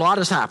 a lot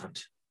has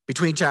happened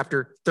between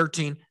chapter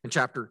 13 and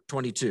chapter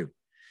 22.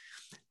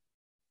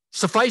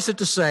 Suffice it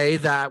to say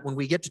that when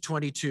we get to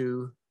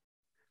 22,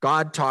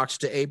 God talks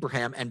to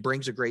Abraham and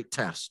brings a great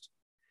test.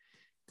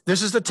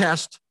 This is the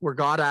test where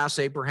God asks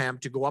Abraham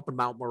to go up on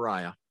Mount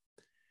Moriah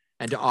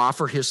and to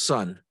offer his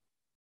son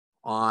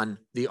on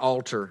the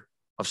altar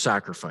of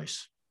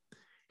sacrifice.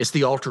 It's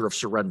the altar of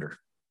surrender.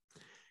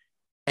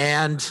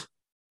 And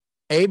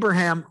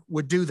Abraham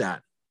would do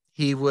that.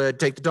 He would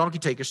take the donkey,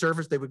 take his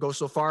servants. They would go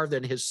so far,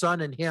 then his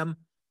son and him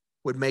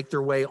would make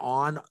their way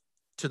on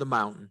to the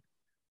mountain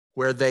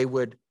where they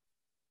would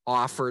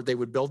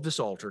build this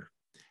altar.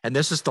 And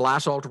this is the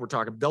last altar we're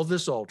talking, build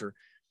this altar.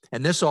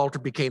 And this altar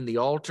became the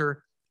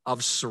altar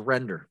of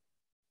surrender.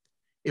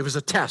 It was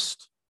a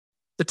test,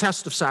 the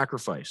test of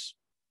sacrifice.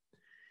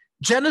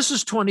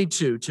 Genesis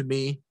 22 to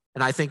me,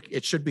 and I think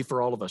it should be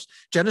for all of us,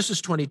 Genesis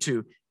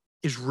 22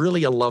 is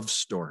really a love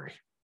story.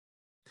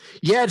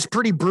 Yeah, it's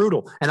pretty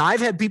brutal. And I've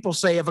had people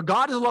say, if a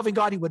God is a loving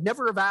God, he would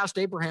never have asked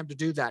Abraham to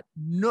do that.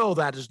 No,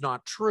 that is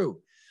not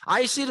true.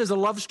 I see it as a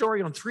love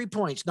story on 3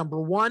 points. Number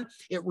 1,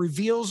 it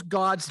reveals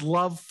God's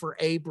love for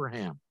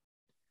Abraham.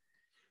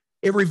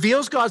 It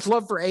reveals God's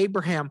love for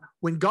Abraham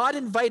when God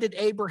invited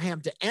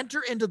Abraham to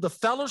enter into the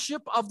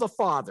fellowship of the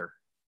Father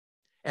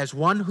as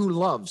one who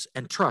loves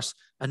and trusts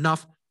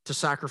enough to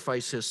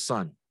sacrifice his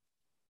son.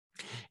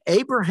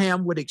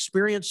 Abraham would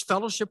experience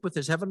fellowship with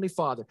his heavenly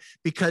Father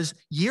because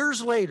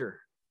years later,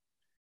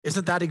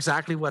 isn't that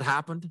exactly what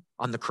happened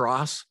on the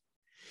cross?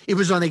 It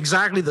was on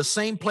exactly the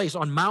same place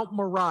on Mount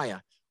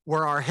Moriah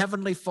where our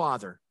heavenly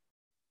Father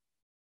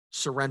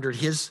surrendered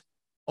his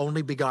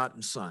only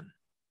begotten Son.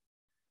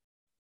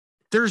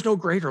 There's no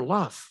greater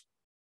love.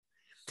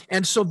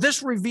 And so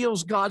this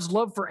reveals God's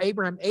love for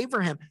Abraham.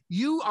 Abraham,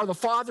 you are the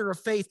father of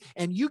faith,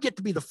 and you get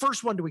to be the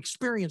first one to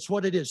experience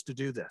what it is to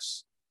do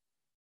this.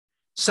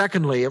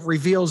 Secondly, it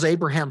reveals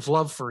Abraham's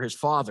love for his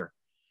father.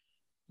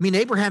 I mean,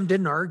 Abraham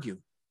didn't argue.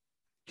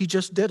 He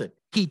just did it.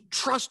 He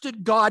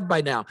trusted God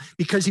by now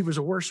because he was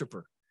a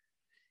worshiper.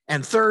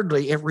 And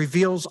thirdly, it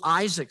reveals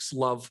Isaac's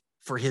love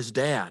for his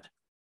dad.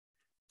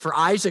 For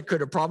Isaac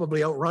could have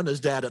probably outrun his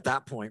dad at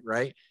that point,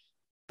 right?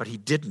 But he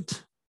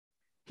didn't.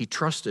 He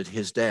trusted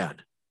his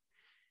dad.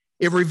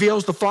 It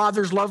reveals the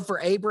father's love for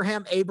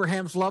Abraham,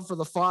 Abraham's love for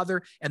the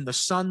father, and the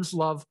son's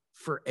love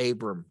for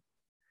Abram.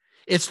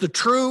 It's the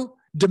true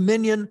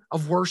dominion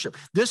of worship.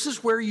 This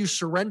is where you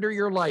surrender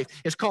your life.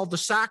 It's called the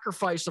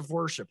sacrifice of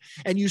worship.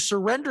 And you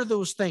surrender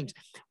those things.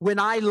 When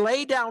I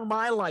lay down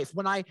my life,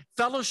 when I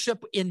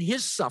fellowship in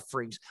his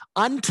sufferings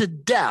unto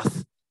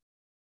death,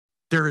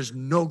 there is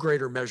no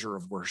greater measure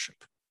of worship.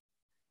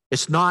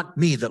 It's not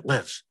me that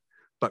lives,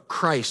 but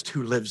Christ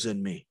who lives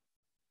in me.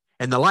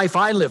 And the life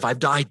I live, I've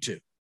died to,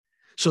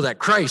 so that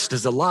Christ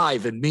is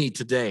alive in me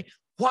today.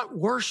 What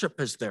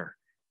worship is there?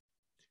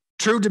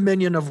 True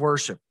dominion of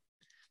worship.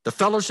 The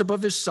fellowship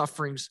of his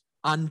sufferings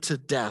unto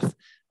death.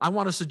 I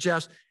want to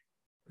suggest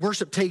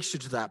worship takes you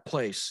to that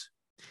place.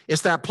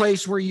 It's that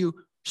place where you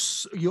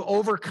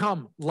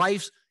overcome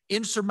life's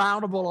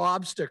insurmountable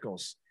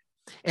obstacles.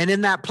 And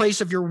in that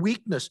place of your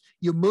weakness,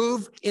 you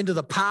move into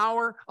the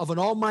power of an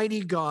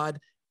almighty God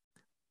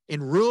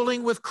in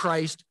ruling with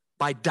Christ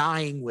by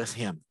dying with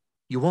him.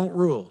 You won't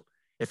rule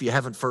if you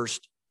haven't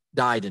first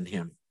died in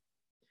him.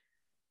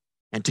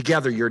 And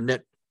together you're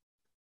knit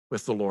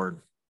with the Lord.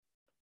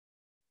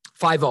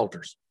 5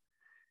 altars.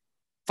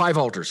 5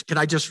 altars. Can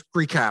I just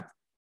recap?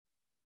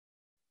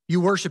 You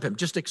worship him.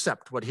 Just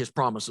accept what his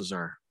promises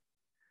are.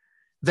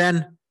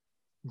 Then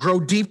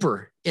grow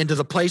deeper into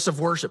the place of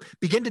worship.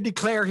 Begin to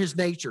declare his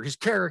nature, his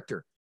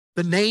character,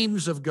 the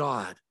names of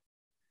God.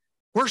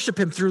 Worship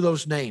him through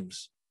those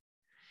names.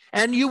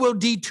 And you will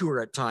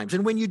detour at times.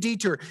 And when you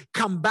detour,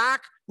 come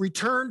back,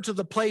 return to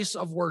the place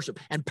of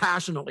worship, and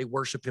passionately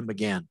worship him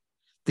again.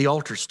 The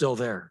altar's still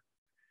there.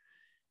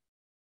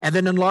 And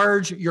then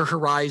enlarge your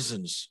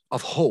horizons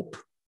of hope.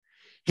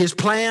 His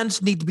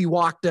plans need to be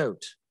walked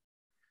out.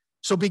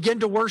 So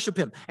begin to worship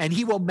him, and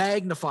he will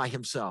magnify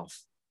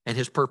himself and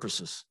his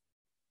purposes.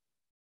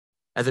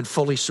 And then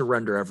fully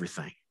surrender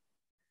everything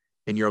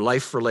in your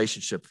life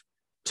relationship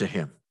to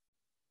him.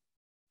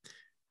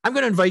 I'm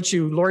going to invite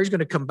you, Lori's going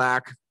to come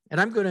back, and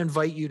I'm going to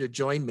invite you to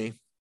join me.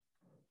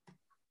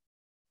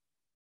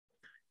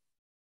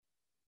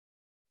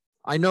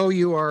 I know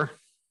you are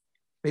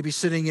maybe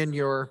sitting in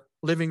your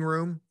living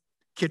room,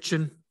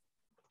 kitchen.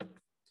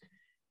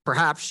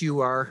 Perhaps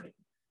you are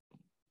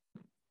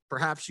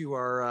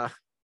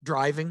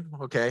driving,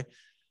 okay?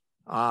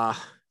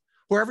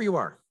 Wherever you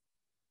are.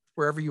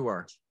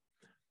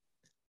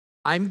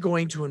 I'm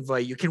going to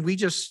invite you. Can we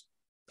just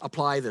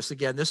apply this?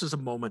 Again, this is a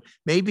moment.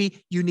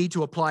 Maybe you need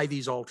to apply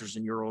these altars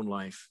in your own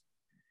life.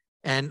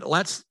 And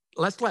let's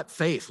let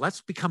faith,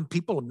 let's become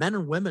people, men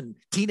and women,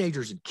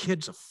 teenagers and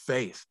kids of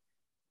faith.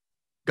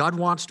 God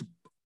wants to,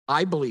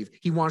 I believe,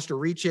 he wants to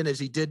reach in as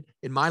he did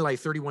in my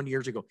life 31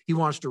 years ago. He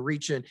wants to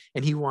reach in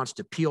and he wants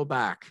to peel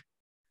back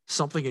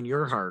something in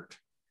your heart.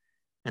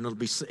 And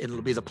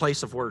it'll be the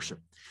place of worship.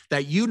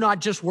 That you not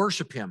just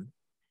worship him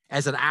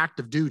as an act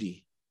of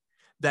duty,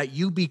 that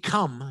you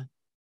become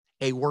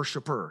a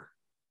worshiper,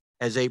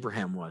 as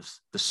Abraham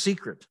was. The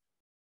secret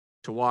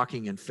to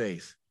walking in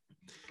faith.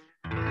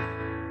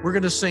 We're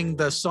going to sing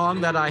the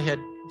song that I had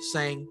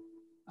sang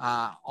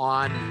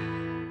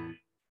on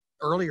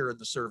earlier in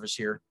the service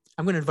here.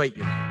 I'm going to invite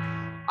you.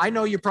 I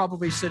know you're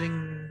probably sitting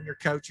on your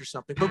couch or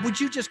something, but would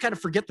you just kind of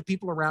forget the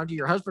people around you,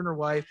 your husband or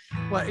wife,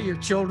 your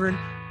children,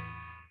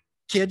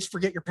 kids,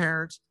 forget your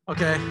parents,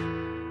 okay?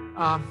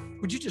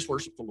 Would you just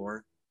worship the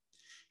Lord?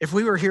 If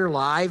we were here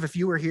live, if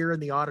you were here in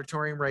the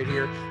auditorium right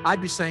here,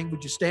 I'd be saying,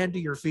 would you stand to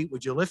your feet?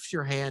 Would you lift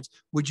your hands?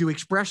 Would you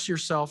express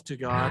yourself to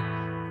God?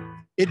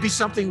 It'd be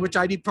something which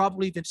I'd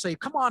probably even say,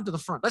 come on to the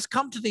front. Let's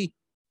come to the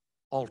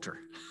altar.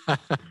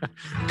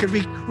 Could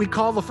we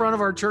call the front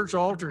of our church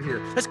altar here?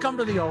 Let's come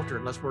to the altar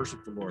and let's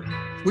worship the Lord.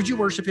 Would you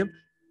worship him?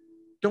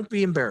 Don't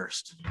be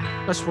embarrassed.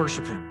 Let's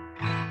worship him.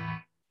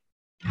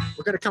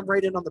 We're going to come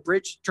right in on the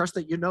bridge. Trust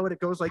that you know it. It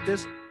goes like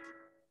this.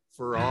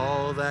 For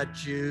all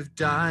that you've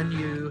done,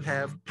 you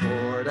have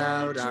poured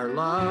out our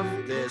love.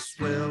 This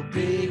will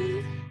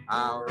be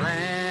our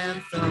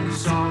anthem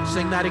song.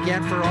 Sing that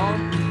again. For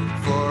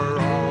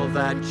all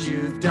that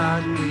you've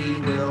done, we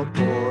will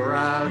pour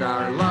out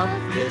our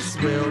love. This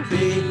will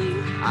be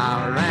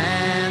our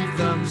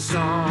anthem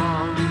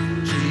song.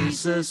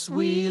 Jesus,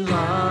 we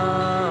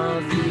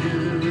love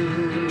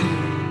you.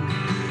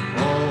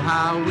 Oh,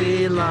 how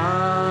we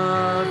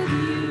love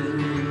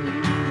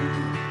you.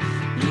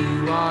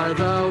 You are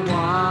the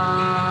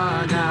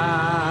one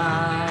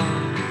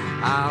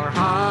our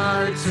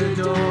hearts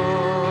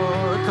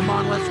adore. Come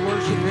on, let's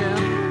worship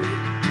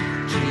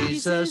him.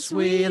 Jesus,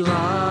 we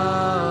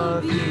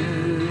love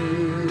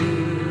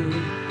you.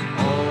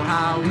 Oh,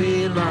 how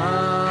we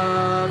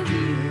love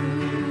you.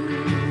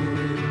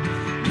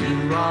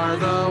 You are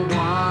the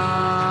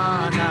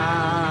one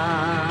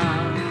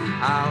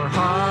our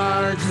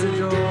hearts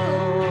adore.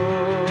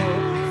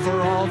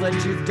 For all that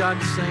you've done,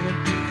 sing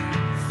it.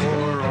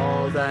 For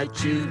all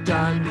that you've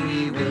done,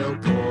 we will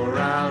pour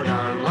out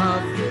our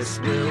love. This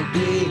will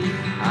be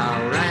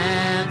our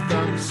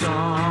anthem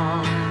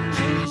song.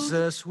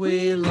 Jesus,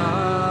 we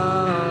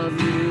love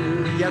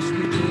you. Yes,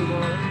 we do,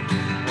 Lord.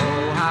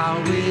 Oh,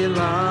 how we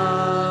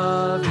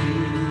love you.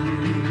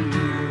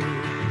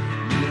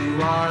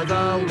 You are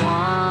the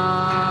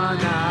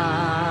one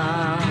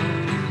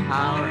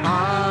our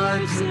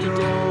hearts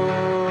adore.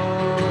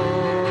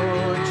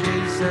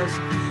 Jesus,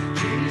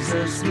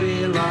 Jesus,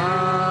 we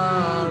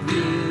love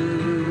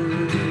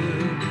you.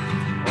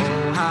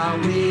 Oh, how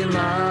we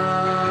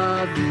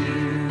love you.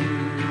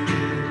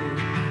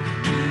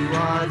 You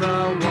are the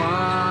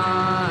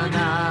one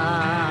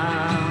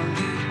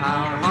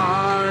our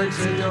hearts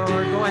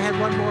adore. Go ahead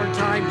one more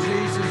time.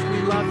 Jesus,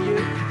 we love you.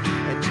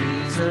 And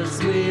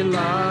Jesus, we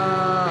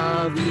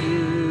love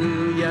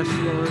you. Yes,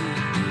 Lord.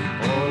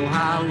 Oh,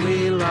 how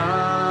we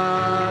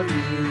love you.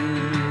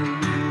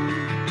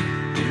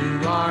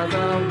 You are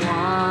the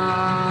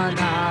one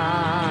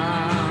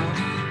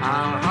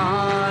our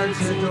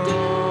hearts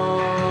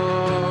adore.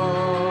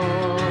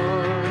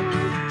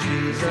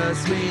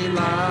 Jesus, we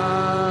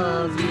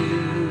love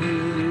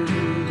you.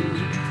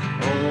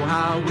 Oh,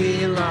 how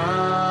we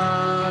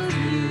love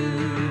you.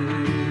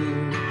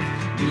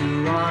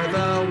 You are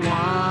the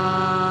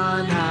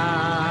one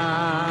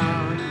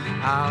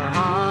our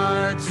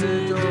hearts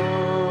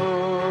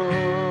adore.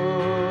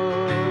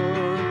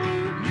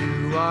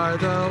 You are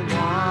the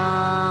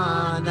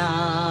one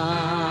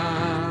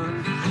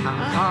our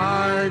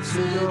hearts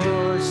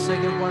adore.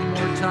 Sing it one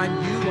more time.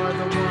 You are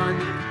the one.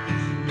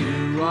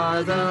 You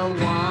are the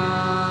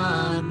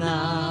one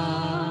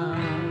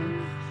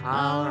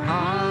our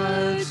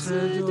hearts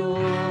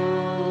adore.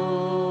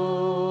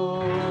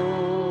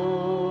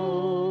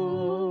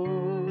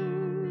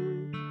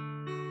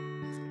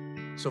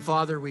 So,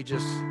 Father, we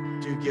just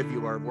do give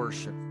you our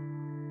worship.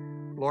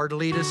 Lord,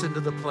 lead us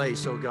into the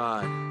place, oh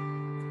God,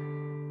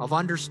 of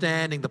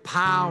understanding the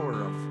power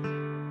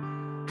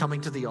of coming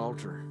to the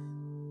altar,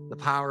 the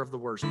power of the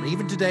worship.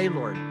 Even today,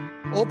 Lord,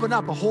 open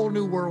up a whole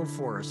new world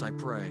for us, I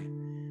pray.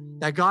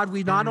 That, God,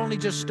 we not only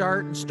just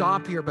start and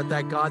stop here, but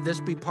that, God, this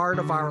be part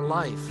of our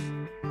life,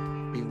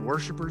 being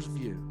worshipers of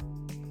you.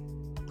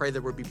 Pray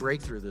there would be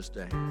breakthrough this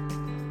day.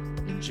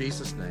 In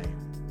Jesus' name,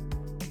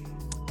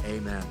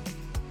 amen.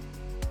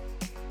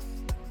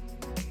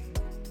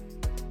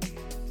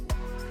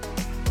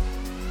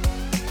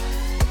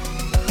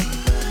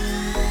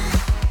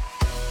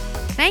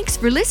 Thanks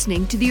for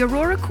listening to the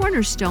Aurora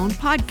Cornerstone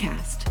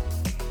podcast.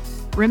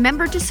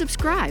 Remember to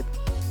subscribe.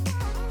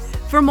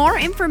 For more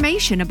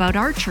information about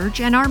our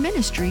church and our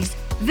ministries,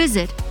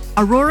 visit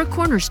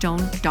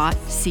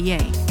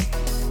auroracornerstone.ca.